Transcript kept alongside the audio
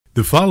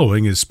The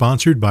following is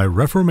sponsored by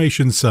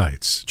Reformation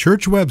Sites,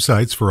 church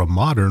websites for a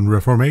modern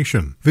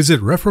Reformation.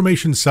 Visit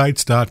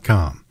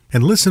reformationsites.com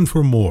and listen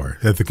for more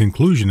at the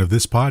conclusion of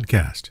this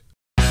podcast.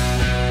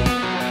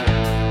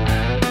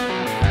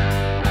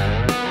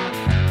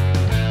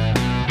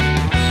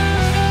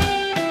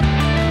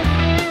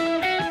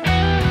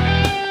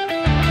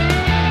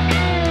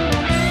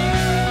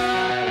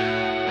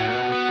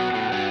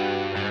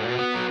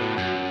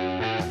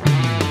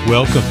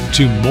 Welcome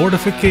to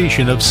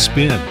Mortification of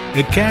Spin,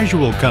 a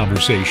casual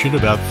conversation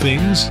about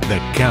things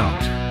that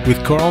count,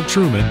 with Carl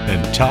Trueman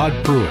and Todd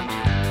Pruitt.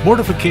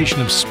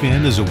 Mortification of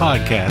Spin is a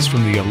podcast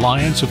from the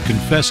Alliance of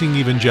Confessing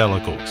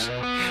Evangelicals.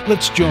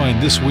 Let's join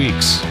this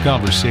week's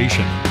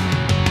conversation.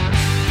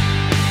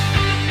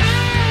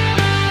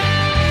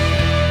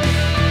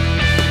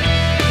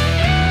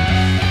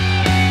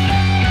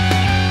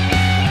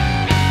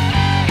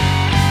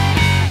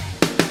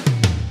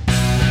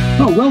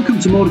 Welcome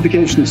to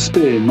Mortification of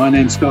Spin. My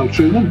name's Carl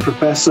Trueman,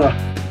 Professor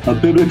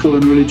of Biblical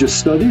and Religious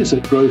Studies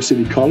at Grove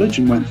City College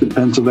in Wentworth,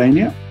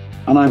 Pennsylvania.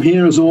 And I'm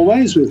here, as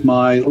always, with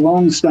my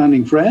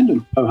long-standing friend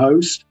and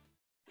co-host,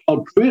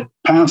 Todd Pruitt,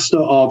 pastor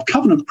of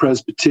Covenant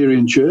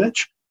Presbyterian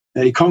Church,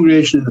 a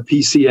congregation in the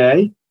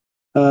PCA,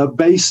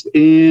 based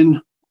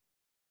in...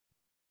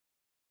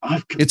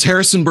 It's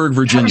Harrisonburg,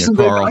 Virginia,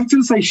 Carl. I was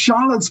going to say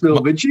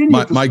Charlottesville,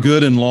 Virginia. My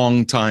good and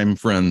long-time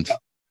friend.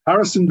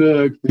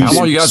 Harrisonburg. How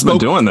long you guys been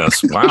doing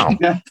this? Wow.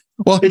 Yeah.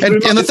 Well,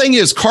 and the thing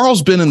is,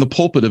 Carl's been in the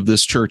pulpit of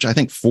this church, I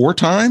think, 4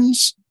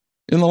 times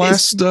in the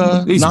last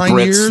 9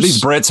 years.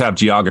 These Brits have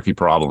geography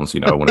problems,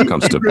 when it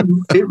comes to...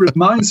 It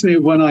reminds me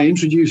of when I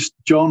introduced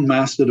John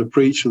Master to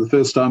preach for the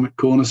first time at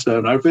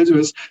Cornerstone. I referred to him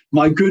as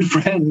my good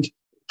friend,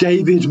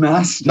 David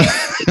Master.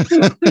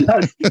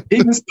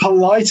 He was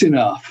polite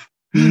enough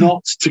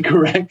not to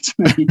correct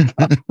me.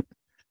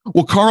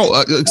 Well,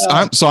 Carl,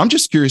 I'm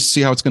just curious to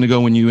see how it's going to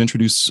go when you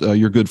introduce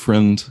your good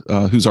friend,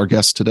 who's our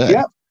guest today.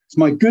 Yeah, it's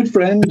my good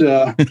friend,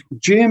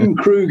 Jim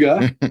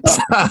Kruger.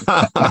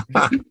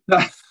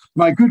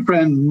 My good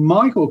friend,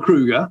 Michael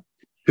Kruger,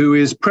 who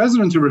is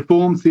president of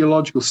Reformed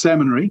Theological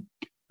Seminary,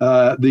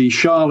 the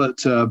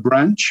Charlotte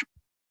branch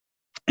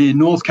in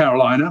North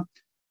Carolina,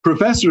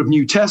 professor of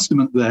New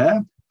Testament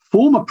there,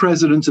 former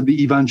president of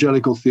the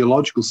Evangelical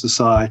Theological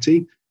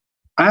Society,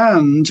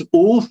 and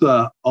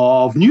author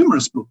of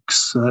numerous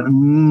books. A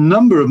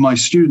number of my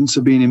students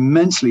have been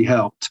immensely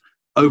helped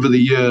over the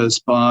years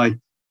by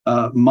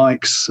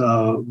Mike's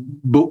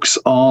books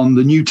on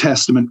the New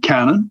Testament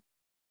canon.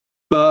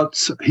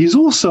 But he's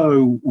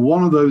also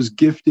one of those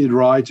gifted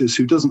writers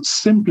who doesn't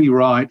simply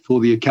write for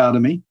the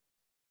academy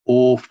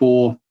or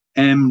for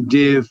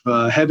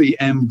MDiv, heavy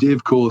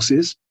MDiv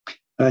courses.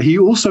 He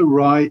also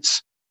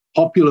writes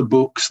popular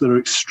books that are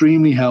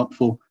extremely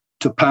helpful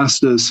to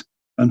pastors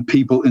and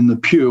people in the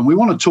pew. And we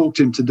want to talk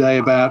to him today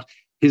about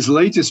his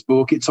latest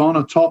book. It's on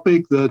a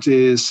topic that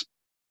is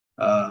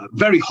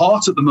very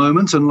hot at the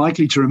moment and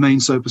likely to remain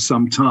so for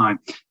some time.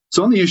 It's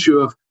on the issue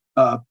of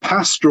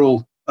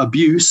pastoral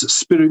abuse,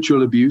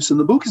 spiritual abuse, and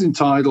the book is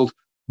entitled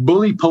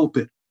Bully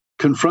Pulpit,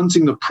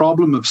 Confronting the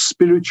Problem of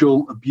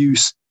Spiritual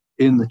Abuse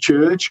in the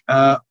Church.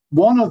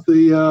 One of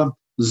the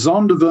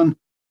Zondervan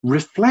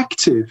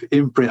Reflective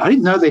imprint. I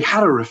didn't know they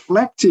had a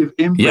reflective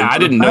imprint. Yeah, I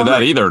didn't know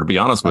that either, to be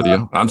honest with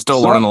you. I'm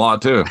still learning a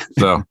lot too.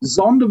 So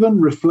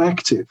Zondervan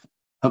Reflective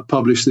have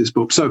published this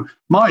book. So,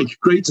 Mike,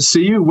 great to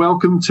see you.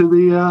 Welcome to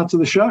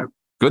the show.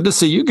 Good to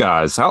see you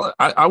guys.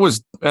 I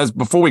was, as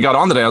before we got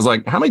on today, I was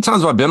like, how many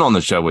times have I been on the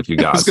show with you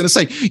guys? I was going to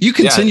say, you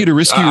continue to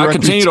risk your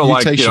reputation.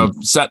 I continue to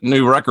set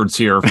new records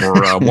here for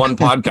one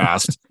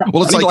podcast.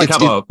 Well, it's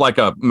like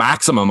a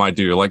maximum I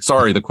do. Like,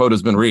 sorry, the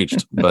quota's been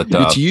reached. But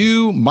it's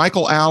you,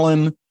 Michael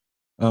Allen,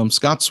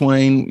 Scott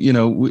Swain.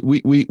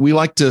 We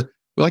like to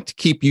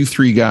keep you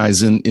 3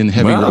 guys in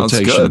heavy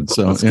rotation. That's good.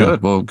 So that's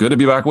good. Well, good to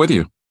be back with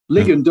you.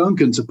 Ligon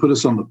Duncan to put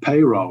us on the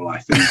payroll, I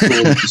think, for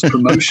this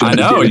promotion. I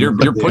know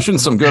you're pushing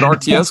some good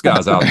RTS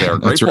guys out there.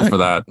 Grateful for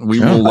that. We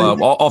will.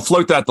 I'll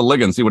float that to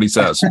Ligon, see what he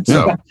says.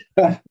 So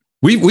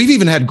we've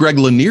even had Greg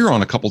Lanier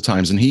on a couple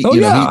times, and he.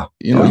 Good.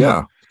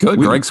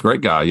 Greg's a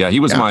great guy. Yeah, he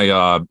was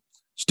my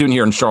student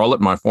here in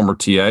Charlotte, my former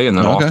TA, and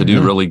then off to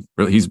do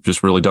he's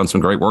just really done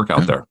some great work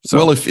out there. So.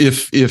 Well, if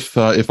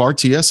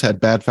RTS had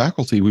bad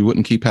faculty, we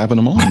wouldn't keep having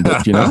them on.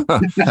 But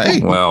hey,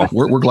 well,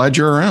 we're glad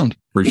you're around.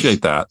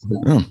 Appreciate that.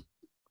 Yeah.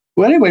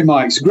 Well, anyway,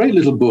 Mike, it's a great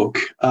little book.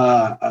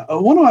 I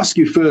want to ask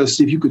you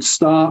first if you could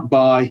start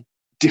by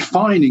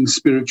defining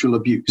spiritual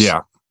abuse.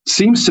 Yeah.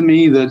 Seems to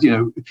me that,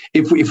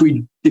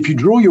 if you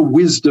draw your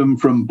wisdom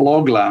from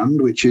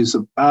Blogland, which is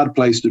a bad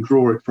place to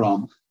draw it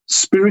from,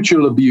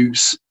 spiritual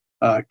abuse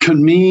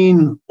can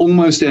mean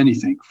almost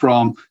anything,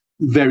 from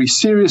very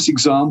serious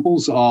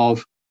examples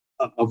of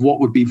what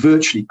would be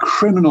virtually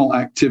criminal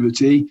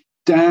activity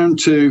down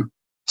to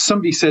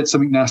somebody said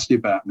something nasty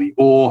about me,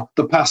 or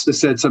the pastor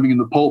said something in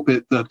the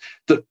pulpit that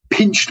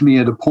pinched me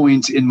at a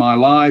point in my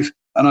life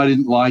and I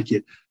didn't like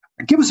it.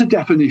 Give us a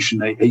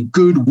definition, a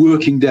good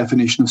working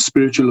definition of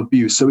spiritual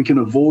abuse so we can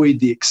avoid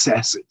the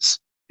excesses,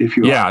 if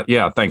you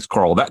Yeah, thanks,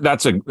 Carl.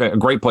 That's a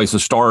great place to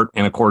start.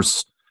 And of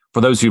course,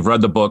 for those who've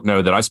read the book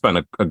know that I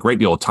spent a great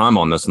deal of time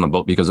on this in the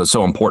book because it's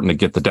so important to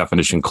get the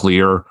definition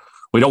clear.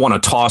 We don't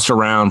want to toss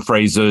around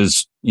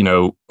phrases,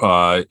 in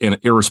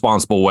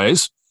irresponsible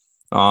ways.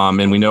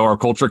 And we know our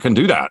culture can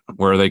do that,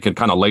 where they can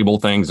kind of label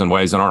things in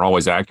ways that aren't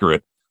always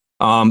accurate.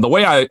 The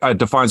way I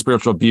define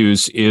spiritual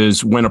abuse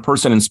is when a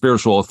person in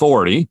spiritual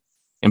authority,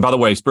 and by the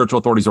way, spiritual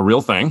authority is a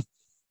real thing,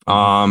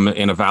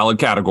 in a valid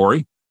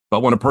category.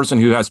 But when a person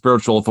who has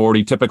spiritual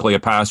authority, typically a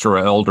pastor or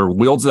elder,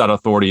 wields that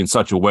authority in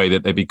such a way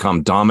that they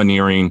become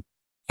domineering,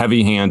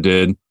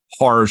 heavy-handed,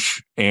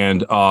 harsh,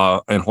 and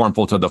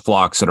harmful to the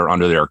flocks that are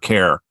under their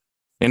care.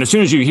 And as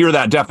soon as you hear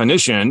that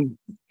definition,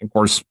 of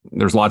course,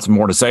 there's lots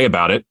more to say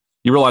about it.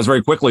 You realize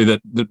very quickly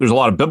that there's a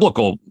lot of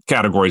biblical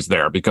categories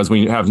there because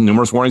we have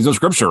numerous warnings in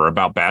Scripture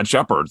about bad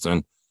shepherds,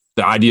 and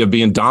the idea of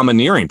being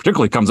domineering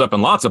particularly comes up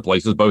in lots of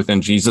places, both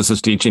in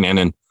Jesus's teaching and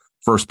in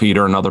 1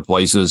 Peter and other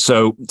places.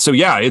 So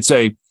yeah, it's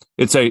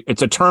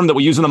a term that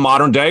we use in the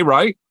modern day,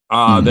 right?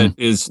 That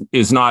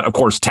is not, of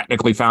course,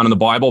 technically found in the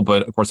Bible,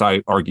 but of course,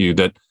 I argue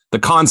that the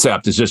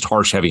concept is just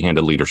harsh,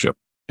 heavy-handed leadership.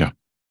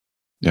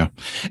 Yeah.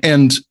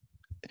 And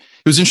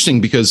it was interesting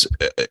because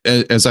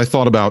as I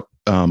thought about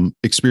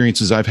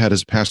experiences I've had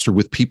as a pastor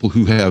with people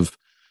who have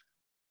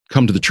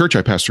come to the church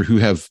I pastor, who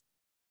have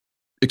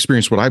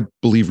experienced what I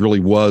believe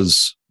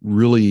was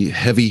really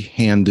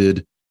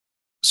heavy-handed,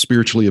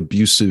 spiritually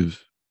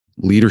abusive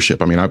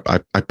leadership. I mean,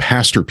 I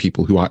pastor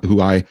people who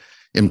I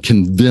am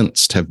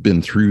convinced have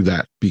been through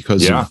that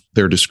because of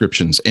their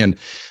descriptions, and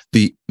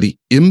the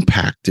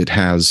impact it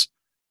has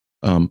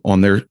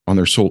on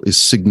their soul is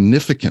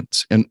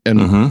significant. And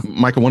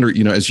Mike, I wonder,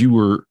 as you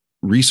were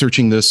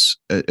researching this,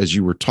 as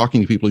you were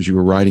talking to people, as you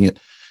were writing it,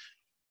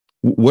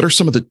 what are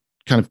some of the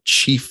kind of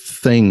chief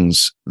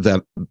things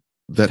that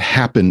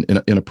happen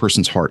in a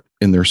person's heart,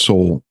 in their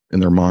soul, in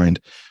their mind,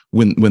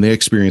 when they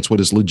experience what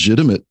is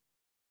legitimate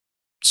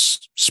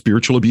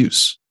spiritual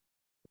abuse?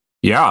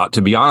 Yeah,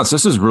 to be honest,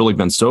 this has really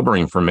been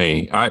sobering for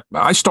me.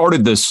 I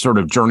started this sort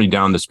of journey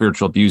down the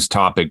spiritual abuse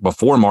topic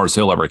before Mars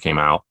Hill ever came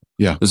out.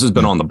 Yeah, this has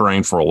been on the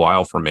brain for a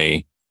while for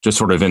me, just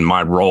sort of in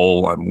my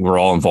role. We're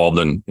all involved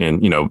in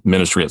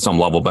ministry at some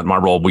level, but in my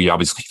role, we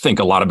obviously think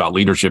a lot about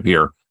leadership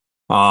here.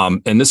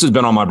 And this has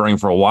been on my brain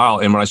for a while.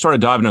 And when I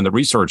started diving into the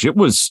research, it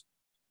was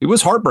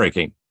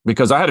heartbreaking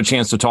because I had a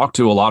chance to talk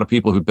to a lot of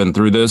people who've been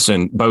through this,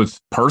 and both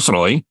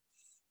personally,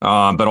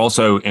 but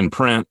also in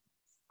print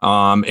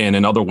and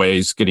in other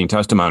ways, getting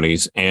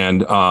testimonies.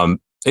 And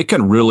it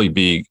can really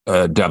be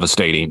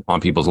devastating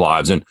on people's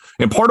lives. And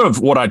part of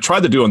what I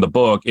tried to do in the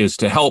book is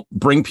to help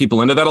bring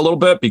people into that a little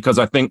bit, because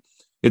I think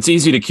it's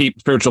easy to keep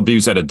spiritual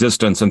abuse at a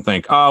distance and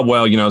think,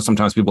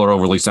 sometimes people are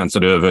overly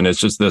sensitive and it's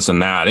just this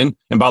and that. And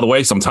by the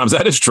way, sometimes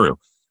that is true.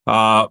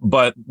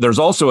 But there's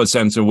also a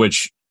sense in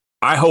which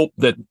I hope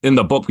that in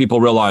the book,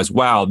 people realize,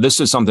 wow, this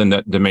is something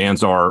that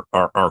demands our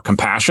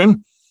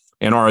compassion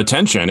and our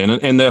attention.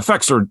 And the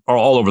effects are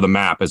all over the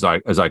map as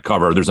I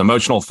cover. There's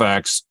emotional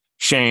effects,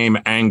 shame,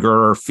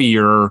 anger,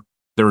 fear.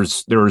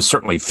 There's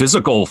certainly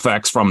physical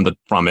effects from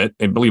it.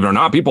 And believe it or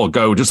not, people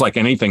go just like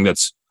anything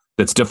that's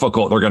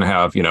difficult. They're going to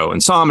have,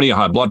 insomnia,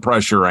 high blood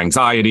pressure,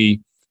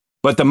 anxiety.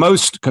 But the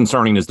most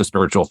concerning is the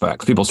spiritual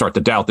effects. People start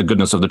to doubt the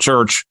goodness of the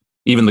church,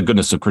 even the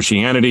goodness of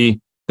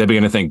Christianity. They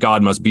begin to think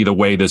God must be the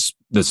way this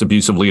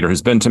abusive leader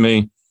has been to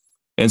me.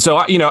 And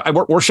so,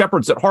 we're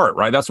shepherds at heart,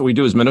 right? That's what we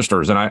do as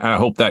ministers. And I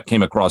hope that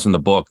came across in the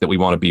book, that we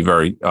want to be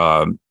very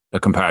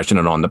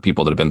compassionate on the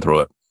people that have been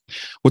through it.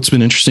 What's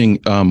been interesting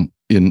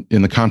in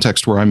the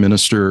context where I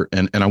minister,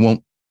 and I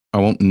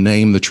won't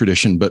name the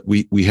tradition, but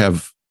we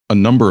have a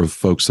number of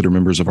folks that are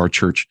members of our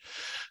church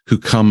who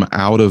come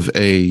out of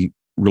a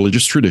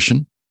religious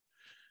tradition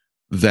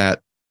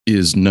that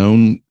is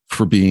known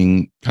for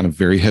being kind of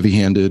very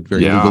heavy-handed,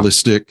 very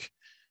legalistic.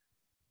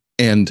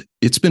 And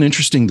it's been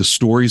interesting, the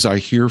stories I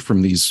hear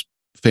from these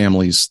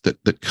families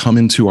that come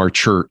into our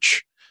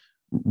church,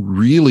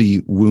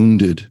 really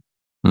wounded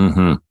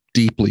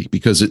deeply,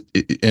 because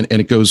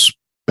it goes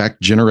back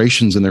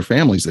generations in their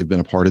families. They've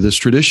been a part of this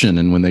tradition,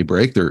 and when they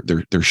break,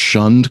 they're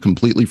shunned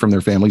completely from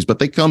their families. But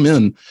they come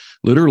in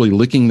literally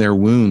licking their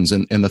wounds,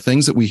 and the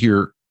things that we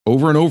hear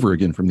over and over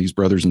again from these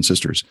brothers and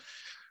sisters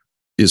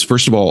is,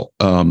 first of all,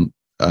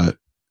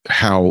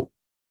 how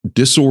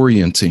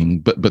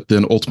disorienting, but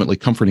then ultimately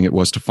comforting it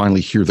was to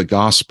finally hear the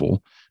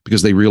gospel,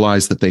 because they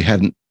realized that they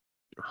hadn't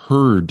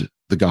heard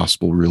the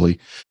gospel really,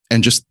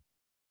 and just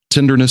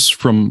tenderness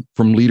from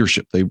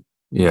leadership. They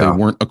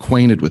weren't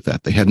acquainted with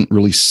that. They hadn't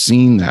really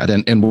seen that.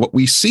 And what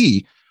we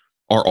see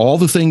are all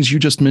the things you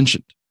just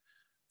mentioned,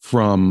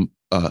 from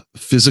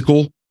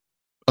physical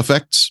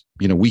effects.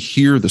 We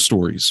hear the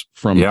stories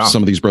from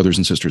some of these brothers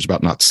and sisters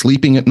about not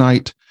sleeping at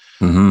night,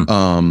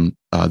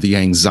 the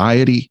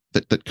anxiety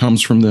that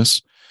comes from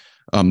this,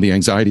 the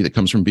anxiety that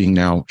comes from being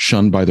now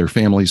shunned by their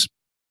families.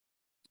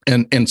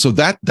 And so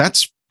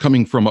that's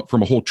coming from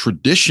a whole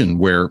tradition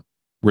where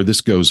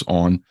this goes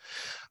on.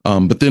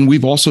 But then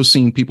we've also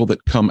seen people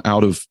that come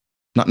out of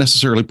not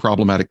necessarily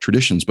problematic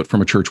traditions, but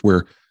from a church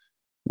where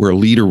a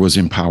leader was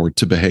empowered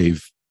to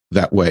behave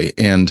that way.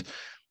 And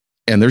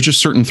And there's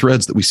just certain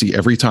threads that we see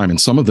every time.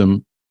 And some of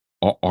them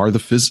are the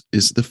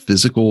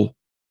physical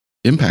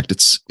impact.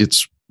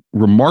 It's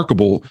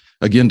remarkable,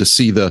 again, to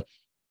see the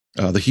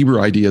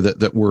Hebrew idea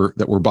that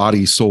we're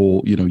body,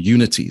 soul,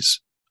 unities.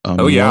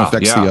 One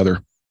affects the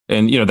other.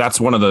 And, that's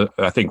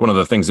I think one of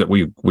the things that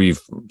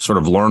we've sort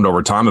of learned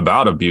over time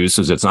about abuse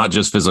is it's not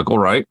just physical,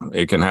 right?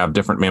 It can have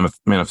different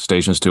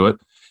manifestations to it.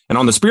 And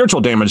on the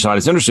spiritual damage side,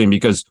 it's interesting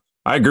because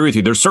I agree with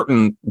you. There's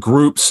certain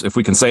groups, if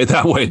we can say it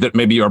that way, that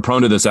maybe are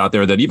prone to this out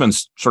there that even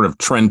sort of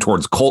trend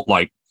towards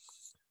cult-like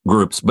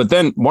groups. But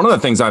then one of the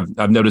things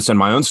I've noticed in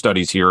my own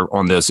studies here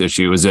on this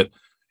issue is that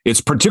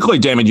it's particularly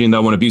damaging,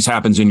 though, when abuse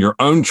happens in your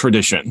own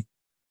tradition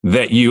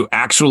that you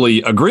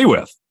actually agree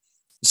with.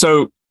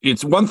 So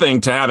it's one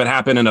thing to have it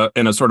happen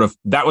in a sort of,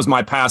 that was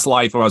my past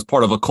life, or I was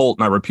part of a cult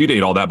and I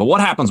repudiate all that. But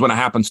what happens when it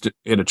happens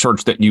in a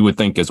church that you would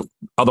think is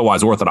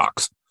otherwise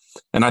orthodox?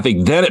 And I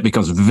think then it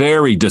becomes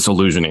very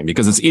disillusioning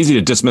because it's easy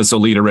to dismiss a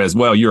leader as,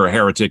 well, you're a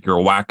heretic, you're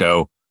a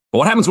wacko. But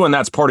what happens when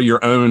that's part of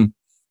your own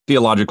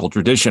theological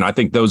tradition? I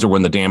think those are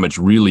when the damage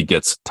really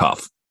gets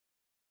tough.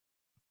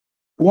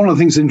 One of the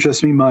things that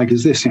interests me, Mike,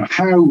 is this,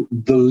 how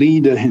the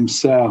leader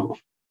himself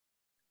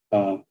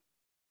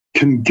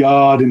can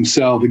guard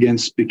himself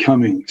against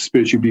becoming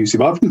spiritually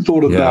abusive. I've often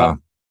thought of that.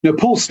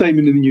 Paul's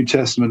statement in the New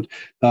Testament,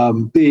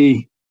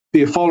 be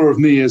a follower of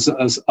me as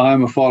I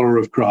am a follower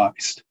of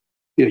Christ.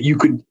 You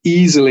could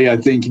easily, I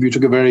think, if you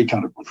took a very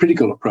kind of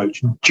critical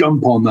approach,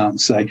 jump on that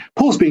and say,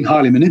 Paul's being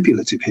highly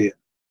manipulative here.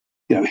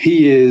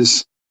 He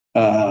is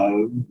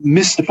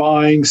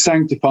mystifying,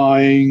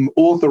 sanctifying,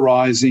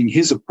 authorizing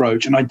his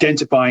approach and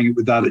identifying it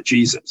with that of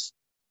Jesus.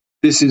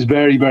 This is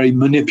very, very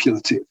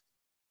manipulative.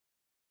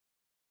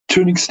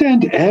 To an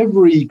extent,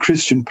 every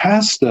Christian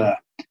pastor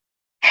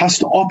has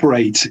to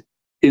operate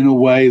in a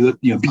way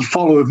that, be a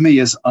follower of me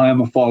as I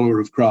am a follower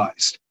of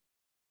Christ.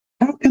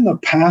 How can the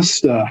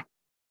pastor,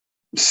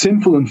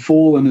 sinful and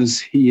fallen as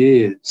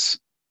he is,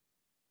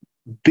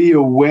 be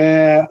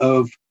aware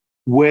of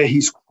where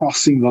he's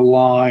crossing the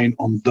line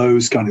on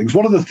those kind of things?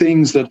 What are the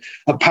things that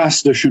a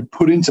pastor should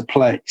put into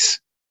place?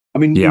 I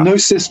mean, no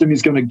system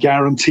is going to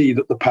guarantee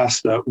that the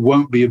pastor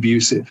won't be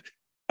abusive.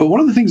 But one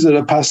of the things that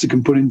a pastor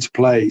can put into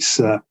place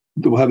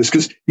that will have this,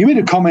 because you made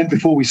a comment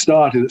before we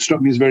started that struck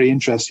me as very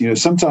interesting.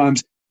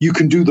 Sometimes you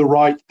can do the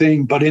right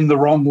thing, but in the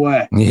wrong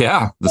way.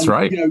 Yeah, that's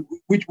right.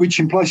 Which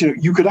implies,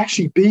 you could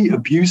actually be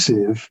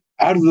abusive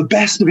out of the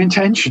best of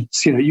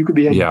intentions. You could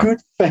be a good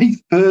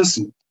faith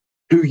person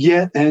who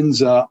yet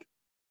ends up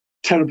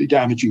terribly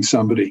damaging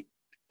somebody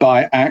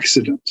by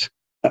accident.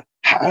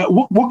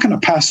 What can a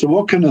pastor,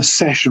 what can a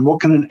session,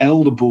 what can an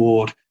elder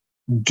board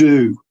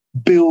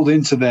build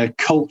into their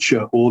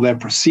culture or their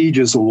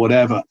procedures or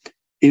whatever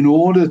in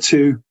order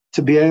to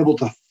be able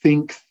to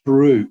think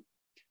through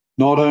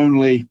not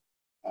only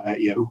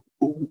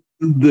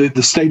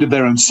the state of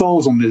their own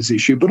souls on this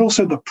issue, but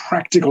also the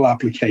practical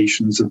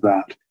applications of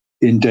that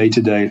in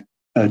day-to-day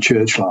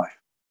church life?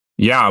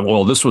 Yeah,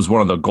 well, this was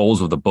one of the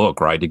goals of the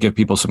book, right? To give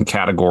people some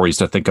categories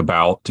to think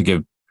about, to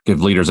give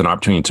leaders an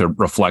opportunity to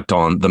reflect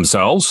on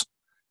themselves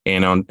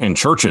and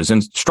churches,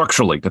 and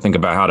structurally to think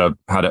about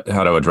how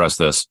to address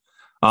this.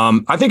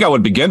 I think I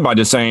would begin by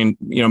just saying,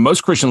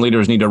 most Christian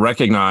leaders need to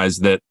recognize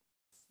that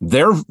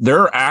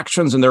their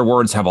actions and their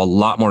words have a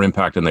lot more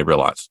impact than they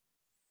realize.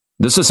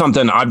 This is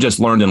something I've just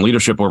learned in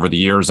leadership over the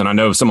years. And I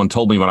know if someone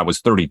told me when I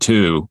was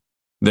 32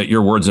 that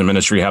your words in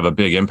ministry have a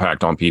big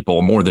impact on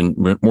people, more than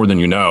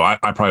you know, I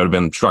probably would have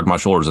been shrugged my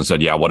shoulders and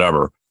said, yeah,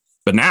 whatever.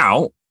 But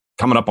now,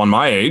 coming up on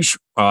my age,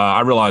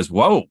 I realized,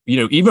 whoa,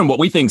 even what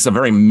we think is a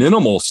very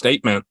minimal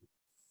statement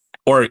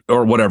or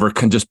whatever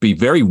can just be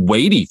very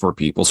weighty for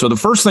people. So the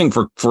first thing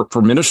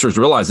for ministers to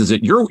realize is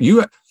that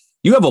you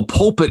have a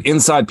pulpit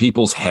inside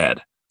people's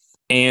head.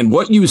 And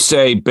what you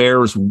say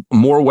bears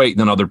more weight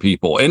than other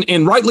people.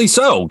 And rightly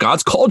so.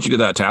 God's called you to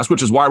that task,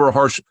 which is why we're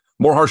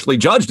more harshly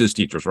judged as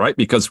teachers, right?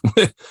 Because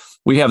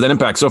we have that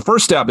impact. So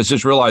first step is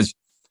just realize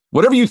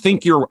whatever you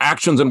think your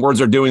actions and words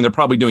are doing, they're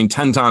probably doing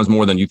 10 times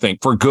more than you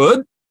think, for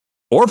good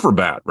or for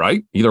bad,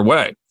 right? Either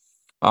way.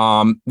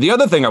 The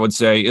other thing I would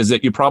say is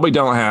that you probably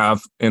don't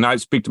have, and I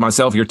speak to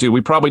myself here too,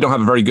 we probably don't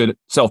have a very good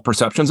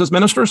self-perceptions as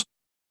ministers.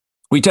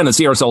 We tend to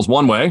see ourselves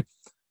one way,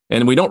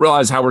 and we don't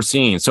realize how we're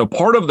seen. So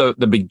part of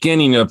the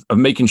beginning of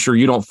making sure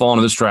you don't fall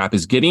into this trap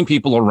is getting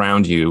people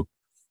around you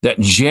that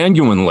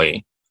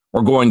genuinely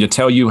are going to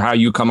tell you how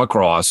you come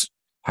across,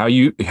 how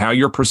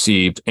you're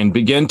perceived, and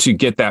begin to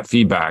get that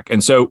feedback.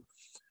 And so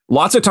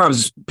lots of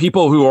times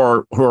people who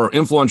are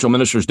influential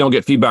ministers don't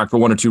get feedback for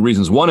one or two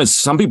reasons. One is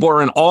some people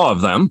are in awe of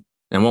them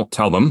and won't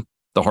tell them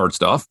the hard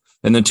stuff.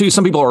 And then two,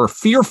 some people are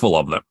fearful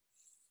of them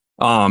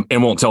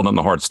and won't tell them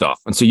the hard stuff.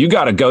 And so you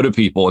got to go to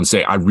people and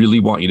say, I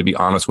really want you to be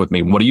honest with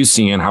me. What are you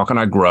seeing? How can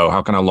I grow?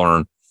 How can I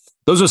learn?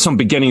 Those are some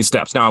beginning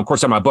steps. Now, of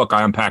course, in my book,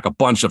 I unpack a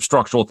bunch of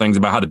structural things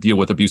about how to deal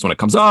with abuse when it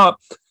comes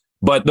up.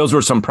 But those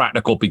were some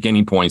practical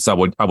beginning points, I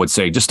would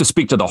say, just to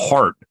speak to the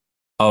heart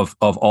of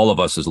all of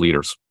us as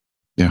leaders.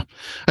 Yeah,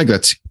 I think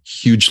that's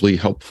hugely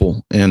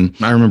helpful. And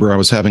I remember I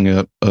was having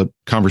a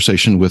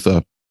conversation with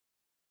a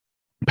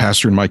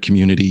pastor in my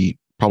community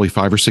probably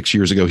 5 or 6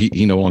 years ago.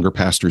 He no longer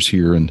pastors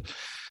here, and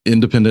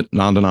independent,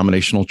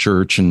 non-denominational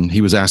church. And he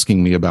was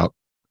asking me about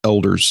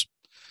elders.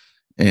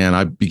 And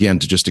I began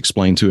to just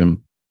explain to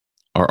him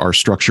our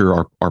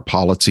structure, our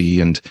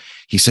polity. And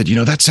he said,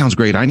 that sounds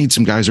great. I need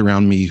some guys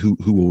around me who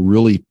will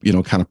really,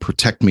 kind of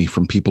protect me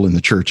from people in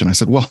the church. And I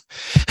said, well,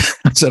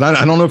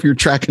 I don't know if you're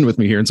tracking with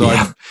me here. And so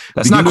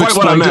that's not quite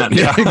what I meant.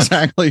 Yeah,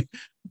 exactly.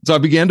 So I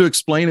began to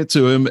explain it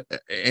to him,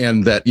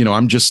 and that,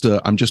 I'm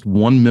just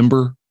one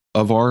member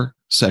of our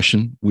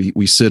session.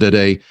 We sit at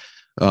a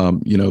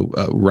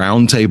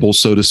round table,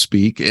 so to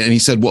speak. And he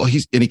said, well,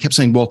 he kept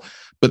saying, well,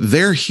 but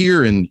they're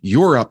here and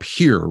you're up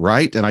here,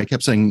 right? And I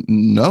kept saying,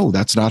 no,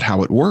 that's not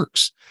how it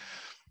works.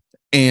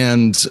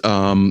 And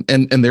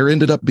there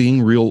ended up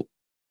being real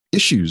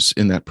issues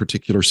in that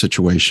particular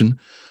situation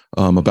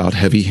about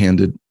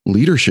heavy-handed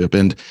leadership.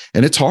 And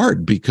it's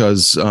hard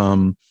because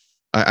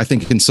I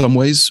think in some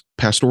ways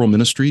pastoral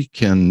ministry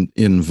can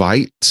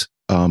invite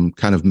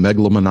kind of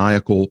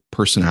megalomaniacal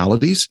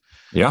personalities.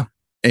 Yeah.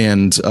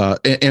 And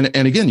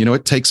again,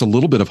 it takes a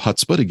little bit of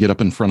chutzpah to get up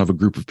in front of a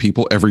group of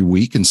people every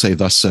week and say,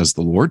 "Thus says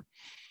the Lord."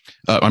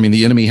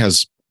 The enemy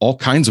has all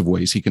kinds of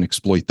ways he can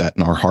exploit that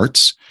in our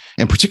hearts.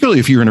 And particularly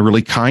if you're in a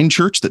really kind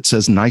church that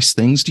says nice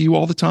things to you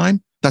all the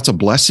time, that's a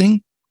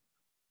blessing.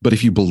 But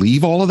if you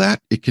believe all of that,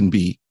 it can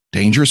be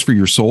dangerous for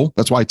your soul.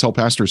 That's why I tell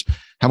pastors,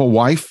 have a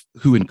wife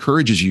who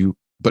encourages you,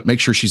 but make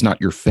sure she's not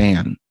your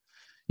fan,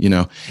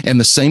 And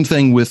the same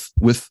thing with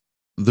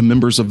the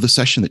members of the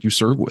session that you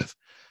serve with.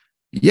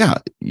 Yeah,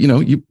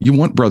 you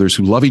want brothers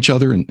who love each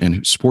other and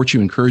who support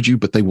you, encourage you,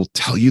 but they will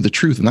tell you the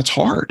truth, and that's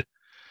hard.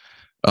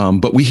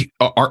 But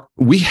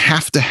we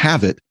have to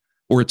have it,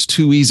 or it's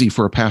too easy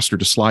for a pastor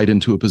to slide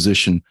into a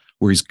position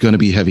where he's going to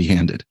be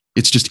heavy-handed.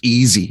 It's just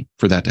easy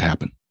for that to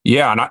happen.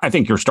 Yeah, and I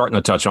think you're starting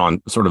to touch on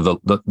sort of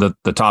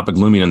the topic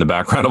looming in the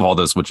background of all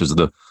this, which is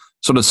the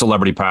sort of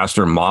celebrity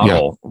pastor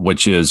model,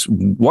 which is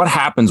what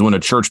happens when a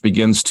church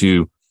begins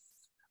to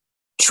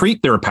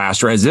treat their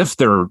pastor as if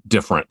they're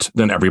different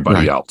than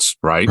everybody else,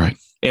 right?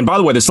 And by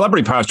the way, the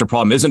celebrity pastor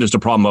problem isn't just a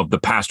problem of the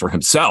pastor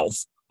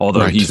himself,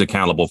 although he's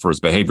accountable for his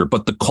behavior,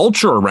 but the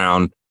culture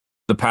around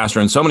the pastor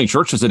in so many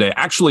churches today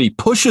actually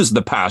pushes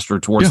the pastor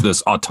towards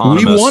this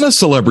autonomous. We want a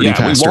celebrity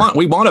pastor.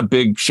 We want a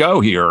big show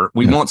here.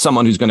 We want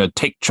someone who's going to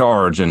take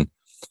charge. And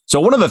so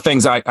one of the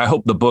things I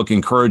hope the book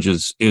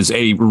encourages is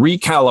a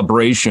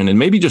recalibration and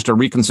maybe just a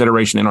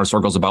reconsideration in our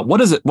circles about what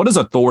does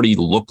authority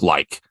look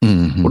like?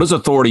 Mm-hmm. What does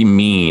authority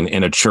mean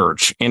in a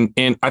church? And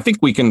I think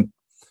we can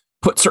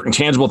put certain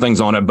tangible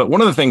things on it. But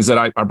one of the things that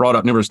I brought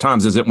up numerous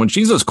times is that when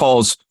Jesus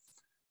calls,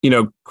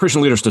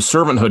 Christian leaders to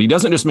servanthood, he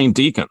doesn't just mean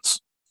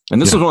deacons.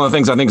 And this is one of the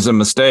things I think is a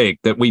mistake,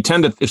 that we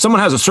tend to, if someone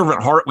has a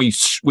servant heart, we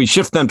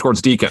shift them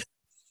towards deacon.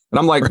 And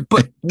I'm like,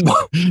 but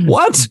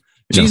what?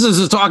 Jesus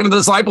is talking to the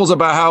disciples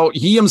about how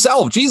he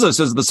himself, Jesus,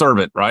 is the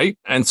servant, right?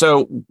 And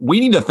so we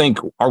need to think: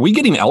 are we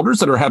getting elders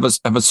that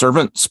have a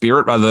servant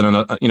spirit rather than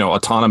an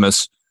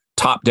autonomous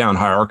top-down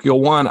hierarchical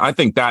one? I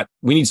think that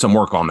we need some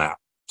work on that.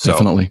 So.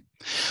 Definitely.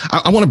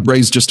 I want to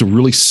raise just a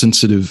really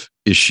sensitive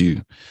issue.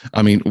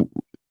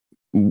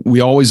 We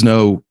always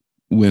know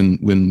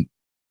when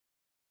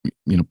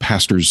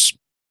pastors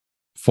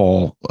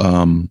fall.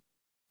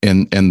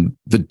 And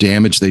the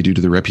damage they do to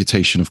the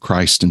reputation of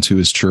Christ and to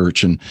his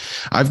church. And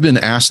I've been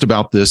asked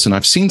about this, and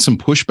I've seen some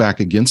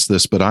pushback against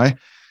this, but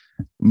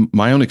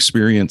my own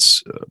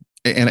experience,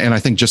 and I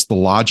think just the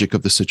logic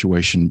of the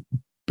situation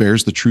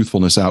bears the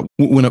truthfulness out.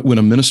 When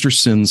a minister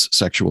sins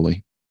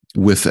sexually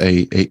with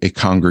a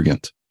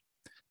congregant,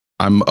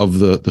 I'm of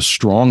the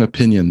strong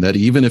opinion that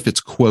even if it's,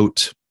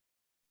 quote,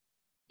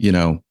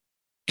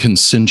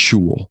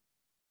 consensual,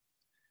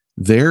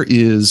 there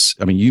is,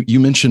 you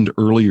mentioned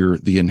earlier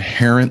the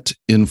inherent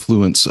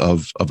influence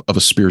of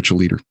a spiritual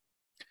leader.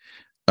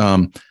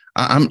 I'm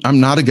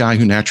not a guy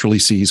who naturally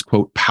sees,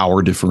 quote,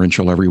 power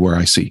differential everywhere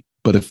I see.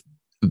 But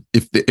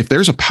if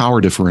there's a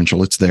power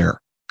differential, it's there.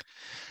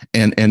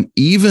 And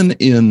even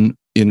in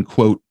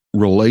quote,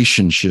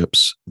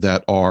 relationships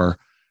that are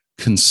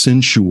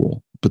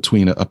consensual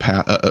between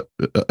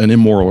an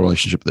immoral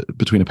relationship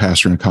between a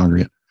pastor and a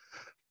congregant,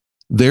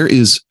 there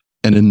is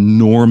an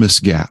enormous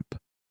gap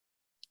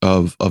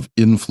of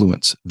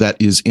influence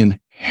that is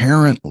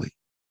inherently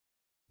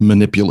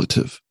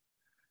manipulative.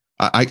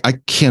 I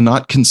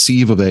cannot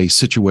conceive of a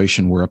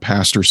situation where a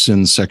pastor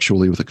sins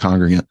sexually with a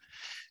congregant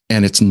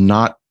and it's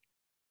not,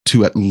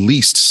 to at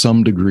least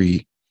some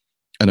degree,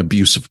 an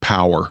abuse of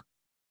power.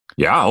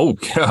 Yeah. Oh,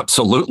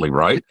 absolutely.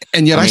 Right.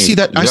 And yet I see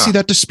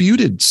that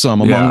disputed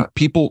some among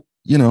people,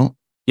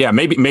 Yeah.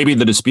 Maybe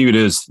the dispute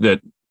is that,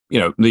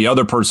 the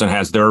other person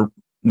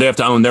they have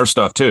to own their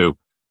stuff too.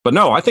 But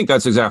no, I think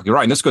that's exactly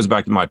right. And this goes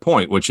back to my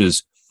point, which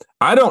is,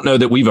 I don't know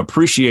that we've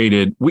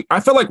appreciated, I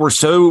feel like we're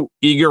so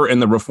eager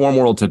in the reform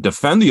world to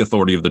defend the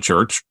authority of the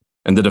church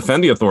and to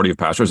defend the authority of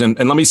pastors. And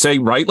let me say,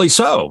 rightly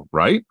so,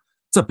 right?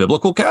 It's a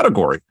biblical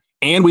category.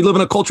 And we live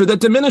in a culture that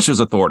diminishes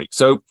authority.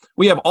 So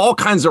we have all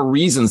kinds of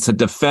reasons to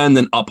defend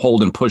and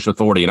uphold and push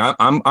authority. And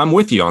I'm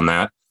with you on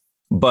that.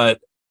 But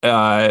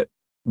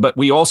but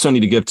we also need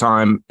to give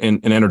time and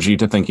energy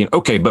to thinking,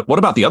 okay, but what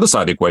about the other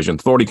side of the equation?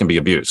 Authority can be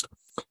abused.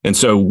 And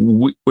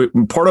so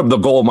part of the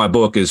goal of my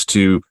book is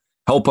to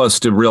help us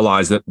to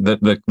realize that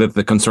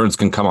the concerns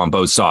can come on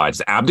both sides.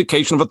 The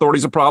abdication of authority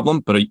is a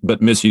problem,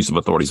 but misuse of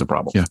authority is a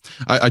problem. Yeah,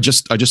 I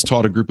just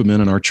taught a group of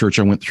men in our church.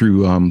 I went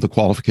through the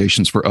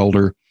qualifications for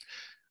elder,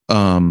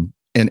 and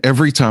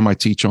every time I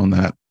teach on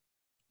that,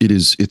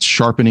 it's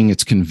sharpening,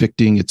 it's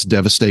convicting, it's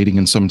devastating,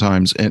 and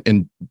sometimes,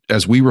 and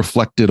as we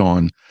reflected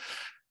on,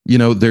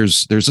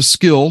 there's a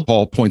skill.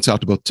 Paul points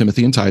out to both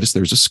Timothy and Titus.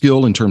 There's a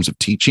skill in terms of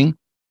teaching,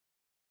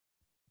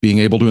 being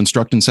able to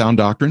instruct in sound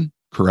doctrine,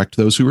 correct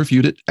those who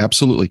refute it,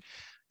 absolutely.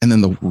 And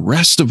then the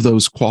rest of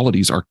those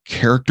qualities are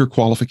character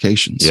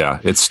qualifications. Yeah,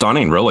 it's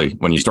stunning, really,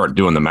 when you start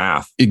doing the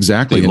math.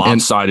 Exactly. The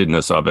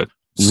lopsidedness of it.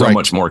 So right.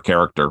 Much more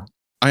character.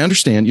 I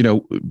understand,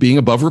 being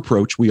above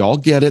reproach, we all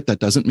get it. That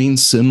doesn't mean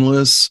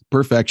sinless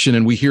perfection.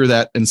 And we hear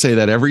that and say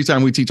that every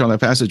time we teach on that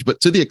passage. But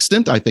to the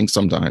extent, I think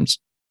sometimes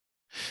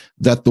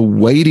that the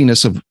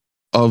weightiness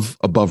of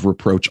above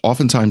reproach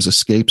oftentimes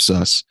escapes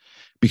us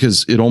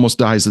because it almost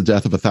dies the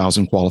death of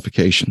 1,000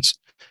 qualifications.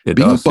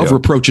 Being above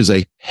reproach is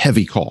a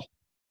heavy call.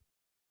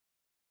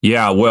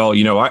 Yeah, well,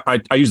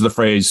 I use the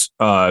phrase,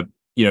 that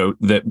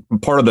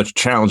part of the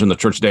challenge in the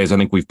church today is I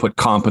think we've put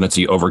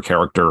competency over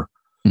character.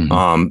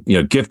 Mm-hmm.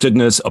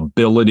 Giftedness,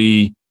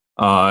 ability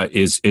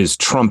is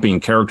trumping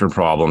character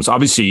problems.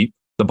 Obviously,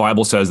 the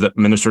Bible says that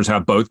ministers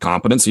have both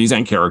competencies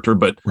and character,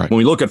 but right. When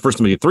we look at 1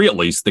 Timothy 3, at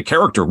least, the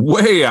character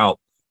way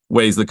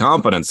outweighs the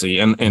competency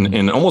and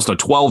in almost a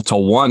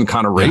 12-to-1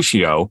 kind of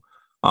ratio.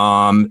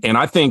 And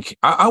I think,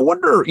 I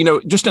wonder,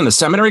 just in the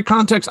seminary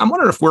context, I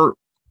wonder if we're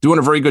doing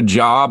a very good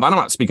job. I'm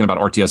not speaking about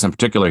RTS in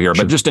particular here,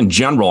 sure. But just in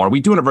general, are we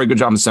doing a very good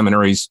job in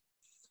seminaries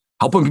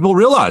helping people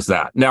realize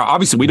that? Now,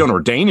 obviously, we don't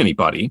ordain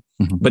anybody,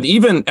 mm-hmm. But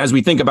even as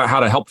we think about how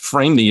to help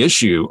frame the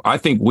issue, I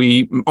think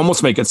we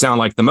almost make it sound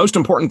like the most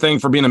important thing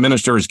for being a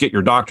minister is get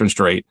your doctrine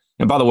straight.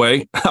 And by the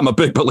way, I'm a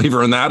big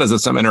believer in that as a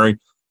seminary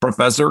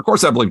professor. Of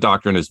course, I believe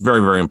doctrine is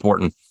very, very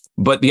important.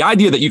 But the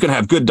idea that you can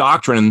have good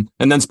doctrine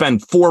and then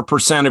spend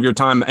 4% of your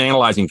time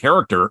analyzing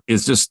character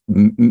is just,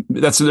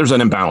 there's an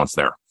imbalance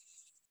there.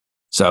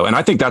 So, and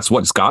I think that's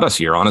what's got us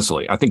here,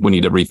 honestly. I think we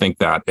need to rethink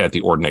that at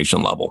the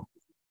ordination level.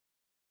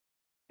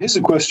 Here's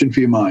a question for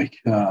you, Mike.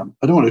 I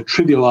don't want to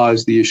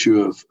trivialize the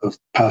issue of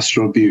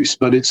pastoral abuse,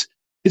 but it's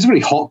a very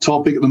hot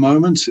topic at the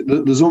moment.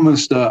 There's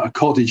almost a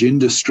cottage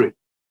industry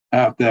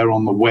out there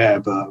on the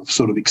web of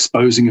sort of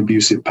exposing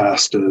abusive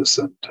pastors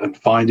and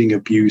finding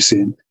abuse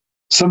in,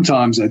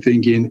 sometimes I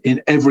think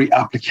in every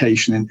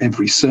application, in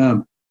every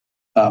sermon.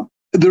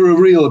 There are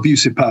real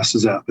abusive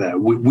pastors out there.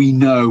 We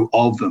know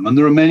of them, and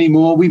there are many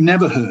more we've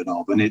never heard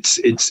of, and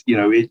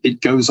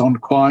it goes on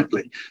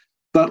quietly.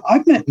 But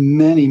I've met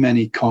many,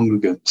 many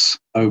congregants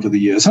over the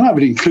years, and I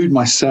would include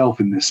myself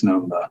in this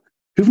number,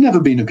 who've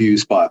never been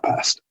abused by a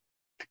pastor.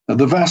 Now,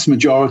 the vast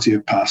majority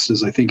of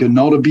pastors, I think, are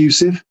not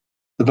abusive.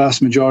 The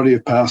vast majority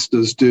of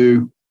pastors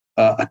do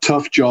a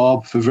tough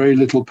job for very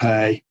little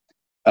pay,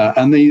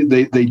 and they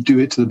do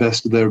it to the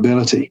best of their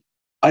ability.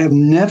 I have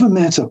never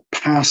met a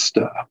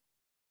pastor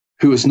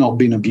who has not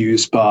been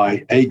abused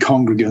by a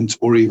congregant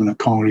or even a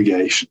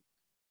congregation.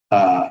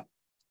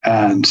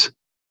 And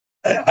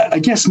I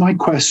guess my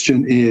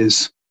question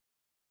is,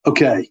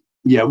 okay,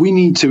 yeah, we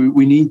need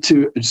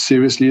to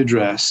seriously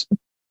address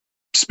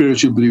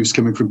spiritual abuse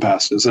coming from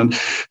pastors. And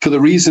for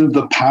the reason of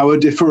the power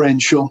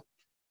differential,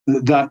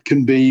 that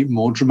can be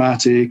more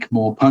dramatic,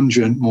 more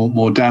pungent,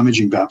 more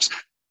damaging perhaps.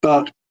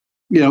 But,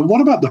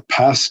 what about the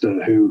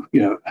pastor who,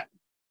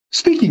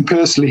 speaking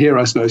personally here,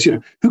 I suppose,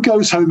 who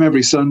goes home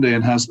every Sunday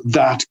and has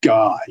that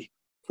guy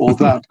or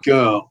that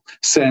girl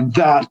send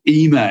that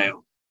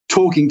email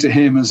talking to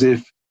him as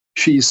if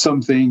he's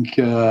something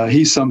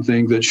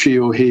that she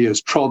or he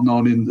has trodden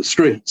on in the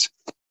streets.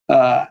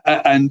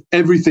 And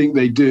everything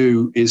they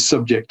do is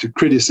subject to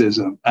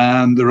criticism.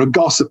 And there are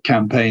gossip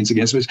campaigns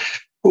against it.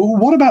 Well,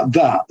 what about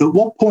that? At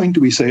what point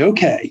do we say,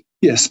 okay,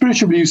 yes,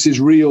 spiritual abuse is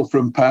real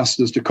from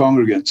pastors to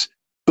congregants,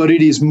 but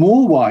it is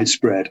more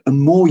widespread and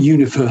more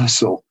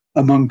universal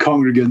among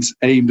congregants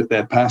aimed at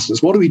their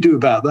pastors? What do we do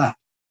about that?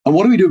 And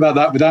what do we do about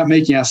that without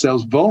making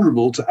ourselves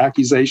vulnerable to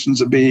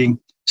accusations of being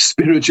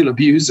spiritual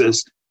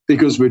abusers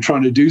because we're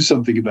trying to do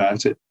something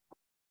about it?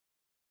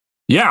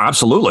 Yeah,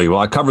 absolutely. Well,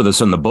 I cover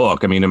this in the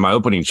book. I mean, in my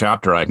opening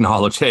chapter, I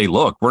acknowledge, hey,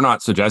 look, we're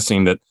not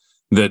suggesting that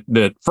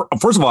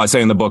first of all, I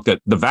say in the book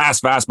that the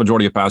vast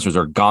majority of pastors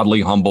are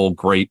godly, humble,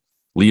 great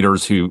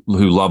leaders who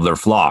love their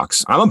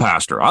flocks. I'm a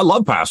pastor. I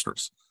love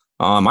pastors.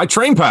 I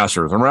train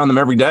pastors. I'm around them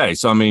every day.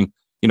 So, I mean,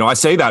 I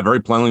say that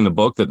very plainly in the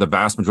book, that the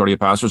vast majority of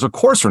pastors, of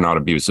course, are not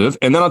abusive.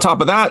 And then on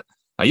top of that,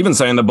 I even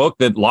say in the book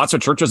that lots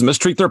of churches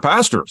mistreat their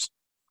pastors.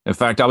 In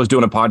fact, I was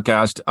doing a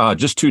podcast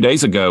just 2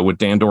 days ago with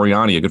Dan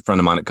Doriani, a good friend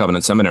of mine at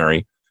Covenant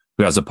Seminary,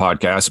 who has a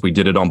podcast. We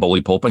did it on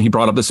Bully Pulpit. He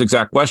brought up this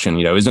exact question.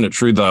 Isn't it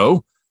true,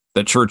 though,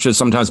 that churches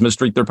sometimes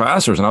mistreat their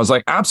pastors? And I was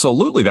like,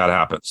 absolutely, that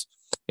happens.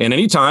 And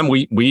anytime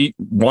we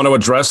want to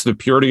address the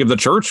purity of the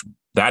church,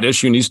 that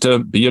issue needs to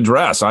be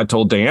addressed. I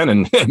told Dan,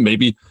 and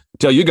maybe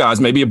tell you guys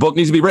maybe a book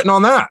needs to be written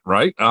on that,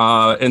 right?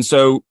 And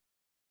so,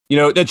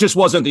 that just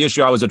wasn't the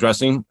issue I was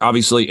addressing,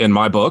 obviously, in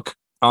my book.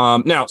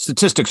 Now,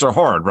 statistics are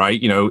hard, right?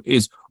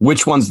 Is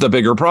which one's the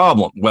bigger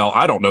problem? Well,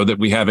 I don't know that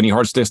we have any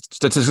hard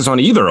statistics on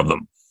either of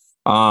them.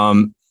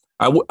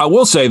 I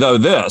will say, though,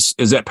 this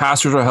is that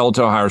pastors are held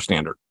to a higher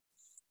standard.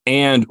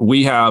 And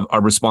we have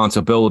a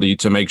responsibility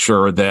to make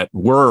sure that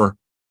we're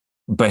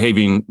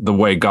behaving the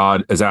way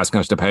God is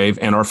asking us to behave,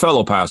 and our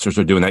fellow pastors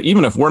are doing that.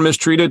 Even if we're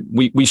mistreated,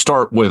 we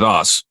start with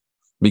us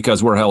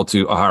because we're held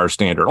to a higher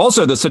standard.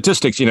 Also, the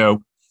statistics,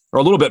 are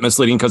a little bit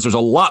misleading because there's a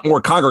lot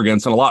more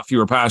congregants and a lot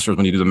fewer pastors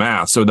when you do the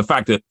math. So the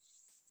fact that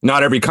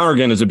not every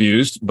congregant is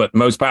abused, but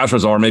most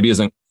pastors are, maybe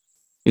isn't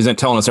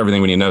telling us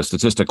everything we need to know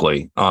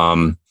statistically.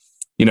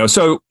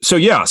 So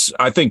yes,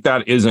 I think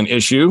that is an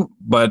issue,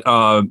 but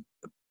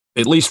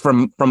at least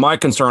from my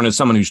concern as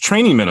someone who's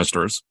training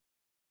ministers,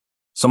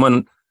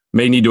 someone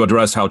may need to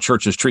address how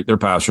churches treat their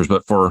pastors.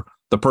 But for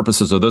the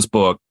purposes of this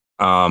book,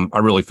 I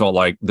really felt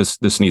like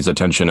this needs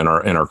attention in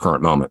our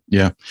current moment.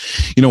 Yeah.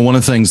 One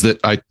of the things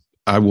that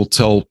I will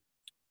tell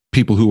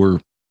people who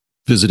are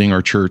visiting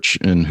our church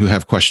and who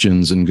have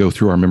questions and go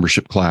through our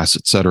membership class,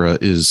 et cetera,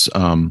 is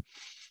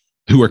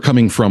who are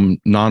coming from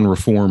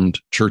non-reformed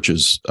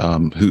churches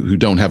who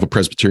don't have a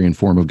Presbyterian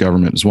form of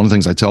government. Is one of the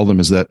things I tell them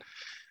is that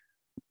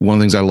one of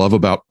the things I love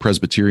about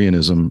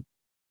Presbyterianism,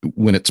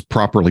 when it's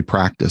properly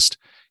practiced,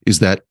 is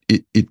that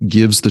it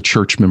gives the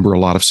church member a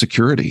lot of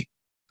security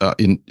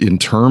in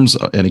terms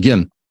of, and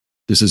again,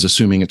 this is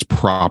assuming it's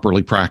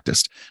properly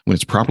practiced. When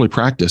it's properly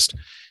practiced,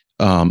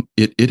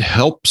 it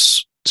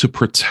helps to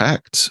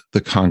protect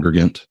the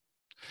congregant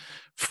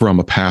from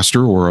a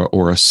pastor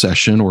or a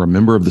session or a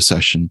member of the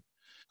session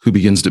who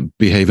begins to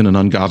behave in an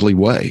ungodly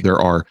way. There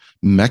are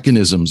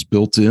mechanisms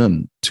built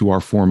in to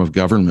our form of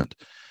government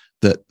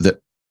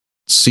that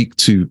seek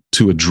to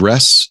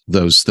address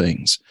those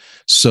things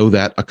so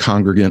that a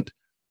congregant,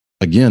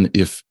 again,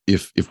 if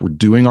we're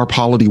doing our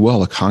polity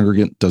well, a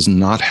congregant does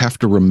not have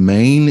to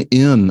remain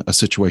in a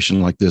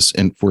situation like this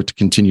and for it to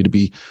continue to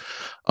be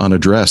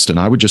unaddressed. And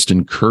I would just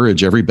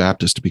encourage every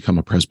Baptist to become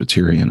a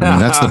Presbyterian. I mean,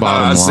 that's the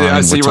bottom line.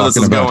 I see where this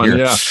is going.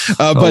 Yeah.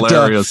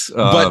 Hilarious.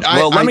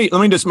 Let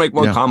me just make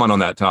one comment on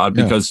that, Todd,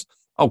 because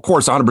of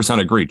course, 100%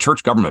 agree.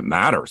 Church government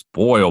matters.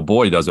 Boy, oh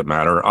boy, does it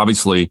matter.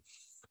 Obviously,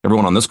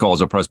 everyone on this call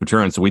is a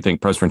Presbyterian, so we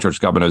think Presbyterian church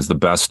government is the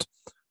best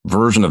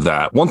version of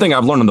that. One thing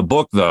I've learned in the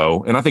book,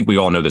 though, and I think we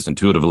all know this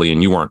intuitively,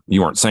 and you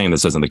weren't saying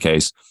this isn't the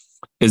case,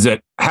 is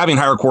that having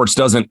higher courts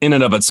doesn't in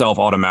and of itself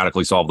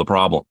automatically solve the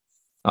problem.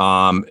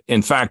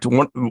 In fact,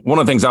 one of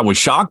the things I was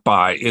shocked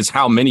by is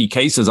how many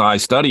cases I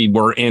studied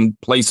were in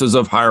places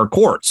of higher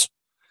courts.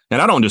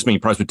 And I don't just mean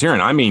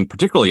Presbyterian, I mean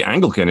particularly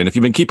Anglican. And if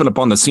you've been keeping up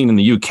on the scene in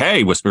the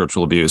UK with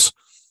spiritual abuse,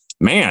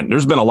 man,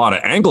 there's been a lot of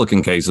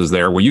Anglican cases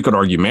there where you could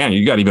argue, man,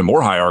 you got even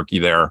more hierarchy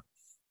there.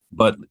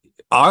 But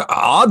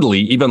oddly,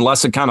 even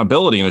less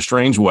accountability in a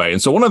strange way.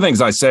 And so one of the things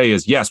I say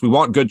is, yes, we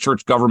want good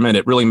church government.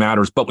 It really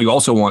matters. But we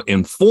also want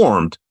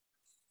informed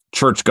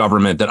church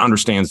government that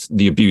understands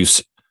the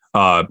abuse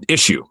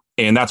issue.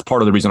 And that's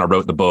part of the reason I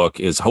wrote the book,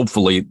 is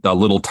hopefully the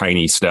little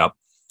tiny step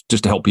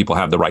just to help people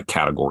have the right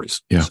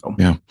categories. Yeah. So.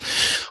 Yeah.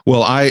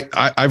 Well,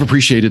 I've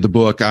appreciated the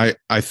book.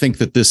 I think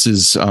that this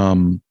is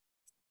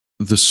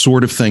the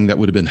sort of thing that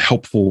would have been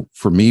helpful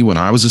for me when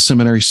I was a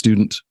seminary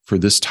student, for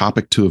this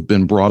topic to have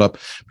been brought up,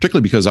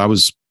 particularly because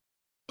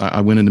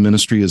I went into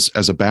ministry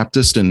as a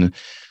Baptist, and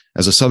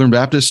as a Southern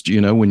Baptist,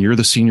 when you're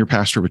the senior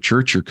pastor of a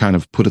church, you're kind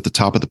of put at the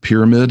top of the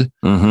pyramid,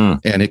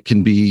 and it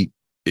can be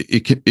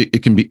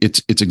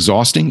it's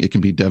exhausting. It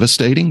can be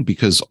devastating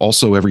because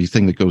also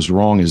everything that goes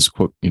wrong is,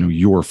 quote,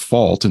 your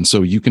fault. And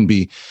so you can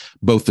be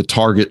both the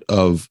target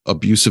of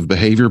abusive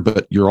behavior,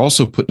 but you're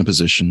also put in a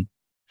position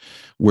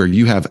where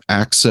you have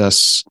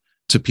access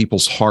to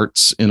people's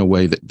hearts in a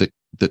way that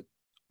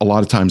a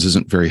lot of times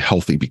isn't very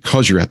healthy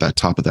because you're at that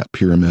top of that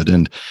pyramid.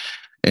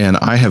 And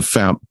I have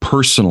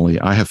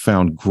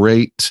found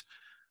great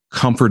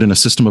comfort in a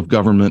system of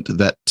government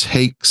that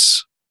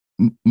takes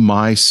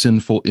my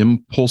sinful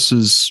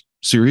impulses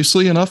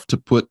seriously enough to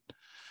put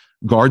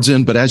guards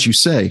in. But as you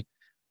say,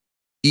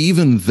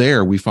 even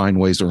there, we find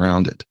ways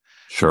around it.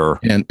 Sure.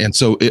 And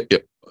so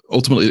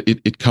ultimately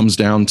it comes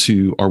down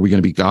to, are we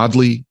going to be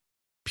godly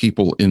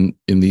people in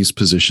these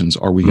positions?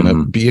 Are we going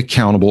to be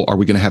accountable? Are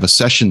we going to have a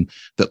session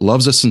that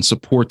loves us and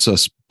supports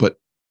us, but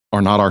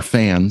are not our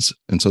fans?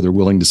 And so they're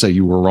willing to say,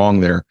 you were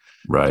wrong there,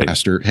 right,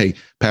 Pastor. Hey,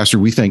 Pastor,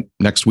 we think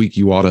next week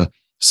you ought to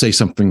say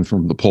something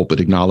from the pulpit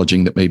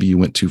acknowledging that maybe you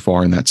went too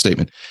far in that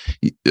statement.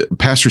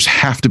 Pastors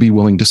have to be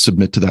willing to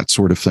submit to that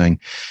sort of thing.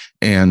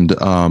 And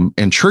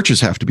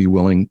churches have to be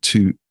willing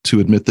to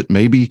admit that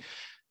maybe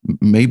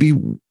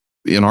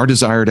in our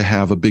desire to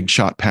have a big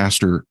shot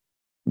pastor,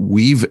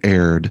 we've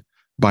erred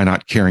by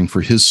not caring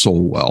for his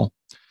soul well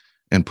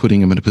and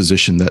putting him in a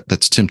position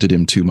that's tempted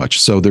him too much.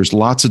 So there's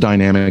lots of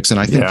dynamics. And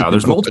I think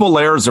there's multiple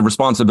layers of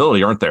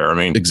responsibility, aren't there? I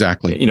mean,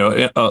 exactly.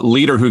 A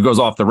leader who goes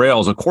off the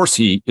rails, of course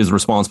he is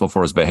responsible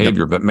for his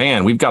behavior, but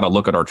man, we've got to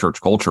look at our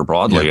church culture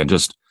broadly and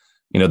just,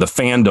 the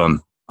fandom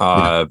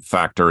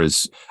factor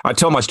is, I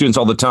tell my students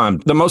all the time,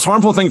 the most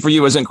harmful thing for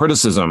you isn't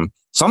criticism.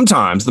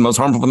 Sometimes the most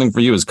harmful thing for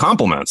you is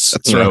compliments.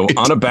 That's right.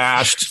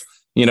 Unabashed,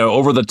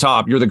 over the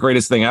top. You're the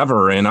greatest thing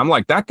ever. And I'm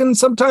like, that can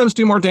sometimes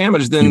do more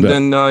damage than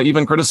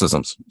even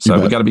criticisms. So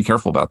we got to be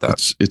careful about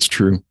that. It's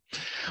true.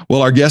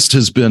 Well, our guest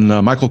has been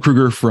Michael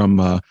Kruger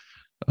from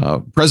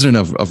president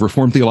of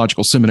Reformed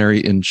Theological Seminary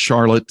in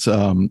Charlotte.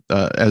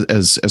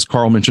 As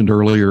Carl mentioned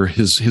earlier,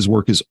 his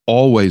work is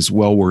always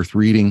well worth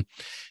reading.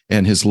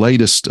 And his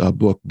latest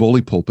book,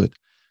 Bully Pulpit,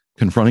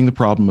 Confronting the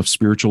Problem of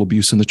Spiritual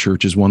Abuse in the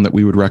Church, is one that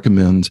we would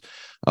recommend.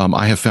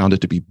 I have found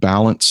it to be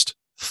balanced,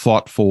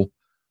 thoughtful,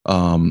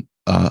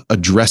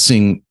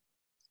 addressing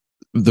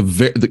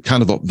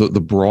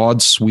the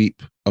broad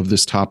sweep of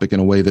this topic in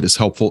a way that is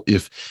helpful.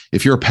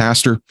 If you're a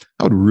pastor,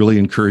 I would really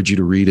encourage you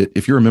to read it.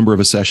 If you're a member of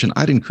a session,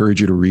 I'd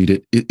encourage you to read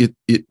it.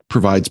 It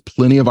provides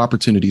plenty of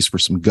opportunities for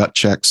some gut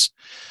checks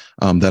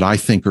that I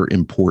think are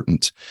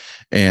important,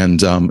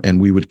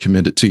 and we would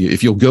commend it to you.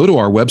 If you'll go to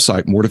our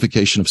website,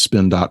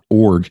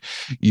 mortificationofspin.org,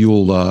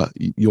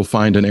 you'll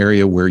find an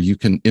area where you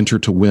can enter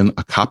to win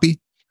a copy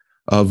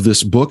of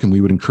this book, and we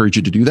would encourage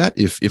you to do that.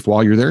 If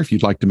while you're there, if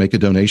you'd like to make a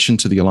donation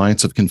to the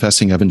Alliance of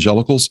Confessing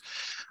Evangelicals,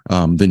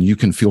 then you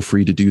can feel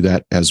free to do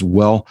that as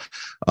well.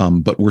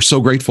 But we're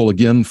so grateful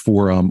again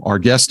for our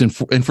guest and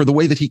for the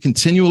way that he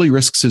continually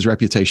risks his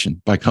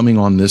reputation by coming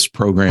on this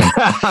program.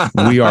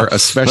 We are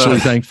especially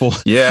thankful.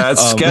 Yeah,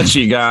 it's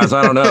sketchy, guys.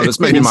 I don't know. This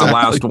may be my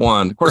last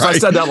one. Of course, right. I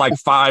said that like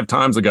 5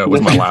 times ago. It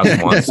was my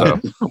last one.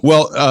 So,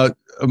 well,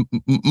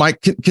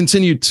 Mike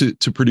continued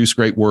to produce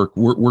great work.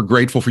 We're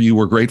grateful for you.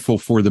 We're grateful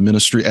for the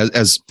ministry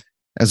as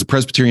a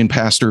Presbyterian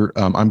pastor.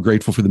 I'm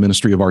grateful for the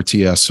ministry of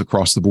RTS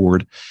across the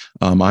board.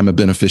 I'm a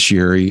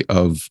beneficiary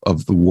of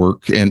the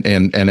work,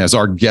 and as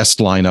our guest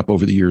lineup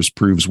over the years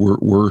proves,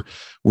 we're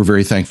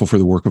very thankful for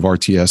the work of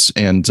RTS.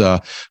 And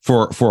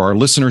for our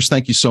listeners,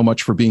 thank you so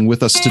much for being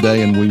with us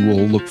today, and we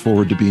will look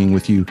forward to being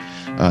with you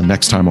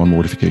next time on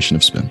Mortification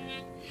of Spin.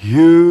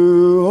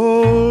 You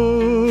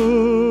always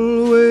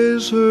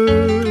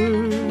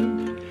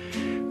heard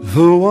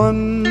the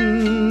one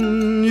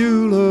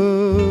you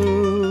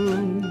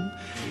love,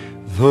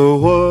 the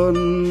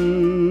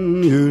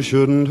one you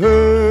shouldn't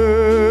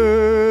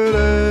hurt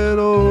at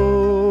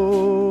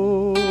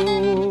all.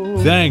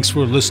 Thanks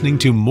for listening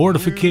to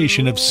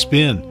Mortification of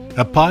Spin,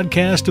 a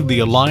podcast of the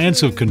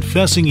Alliance of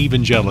Confessing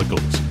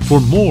Evangelicals. For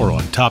more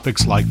on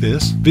topics like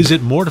this, visit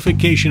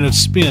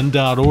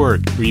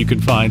mortificationofspin.org, where you can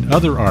find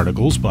other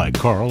articles by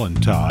Carl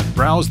and Todd,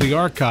 browse the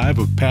archive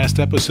of past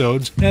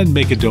episodes, and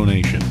make a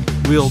donation.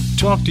 We'll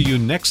talk to you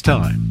next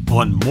time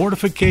on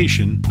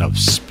Mortification of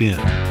Spin.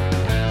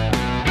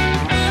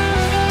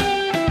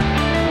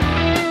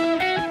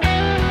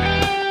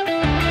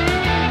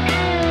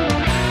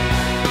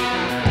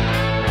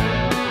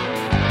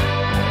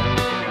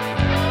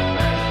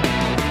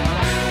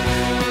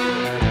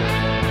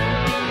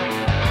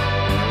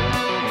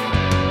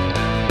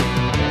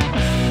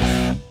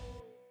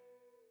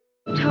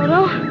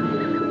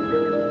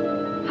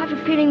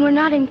 We're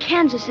not in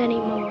Kansas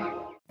anymore.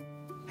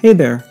 Hey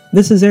there,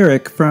 this is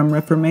Eric from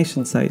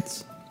Reformation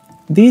Sites.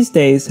 These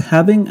days,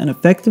 having an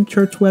effective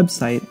church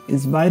website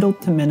is vital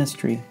to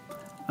ministry.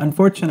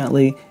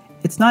 Unfortunately,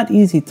 it's not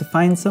easy to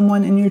find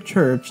someone in your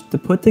church to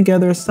put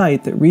together a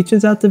site that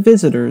reaches out to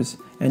visitors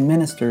and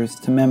ministers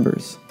to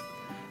members.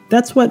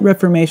 That's what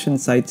Reformation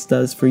Sites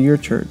does for your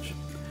church.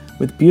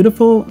 With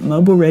beautiful,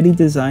 mobile-ready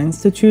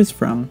designs to choose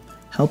from,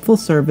 helpful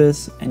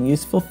service, and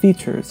useful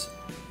features,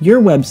 your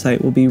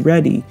website will be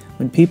ready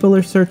when people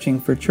are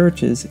searching for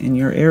churches in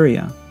your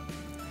area.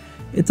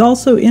 It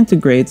also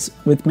integrates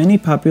with many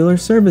popular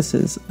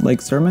services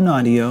like sermon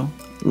audio,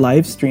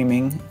 live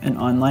streaming, and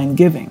online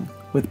giving,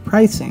 with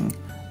pricing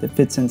that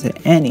fits into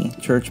any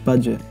church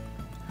budget.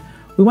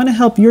 We want to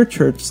help your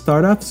church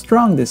start off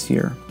strong this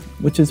year,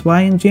 which is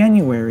why in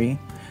January,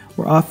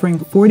 we're offering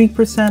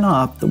 40%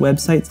 off the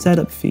website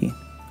setup fee.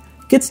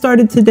 Get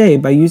started today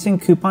by using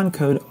coupon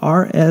code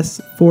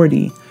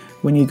RS40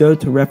 when you go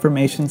to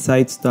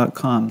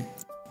reformationsites.com.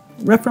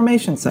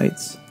 Reformation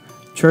Sites,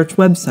 church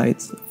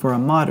websites for a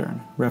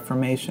modern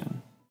Reformation.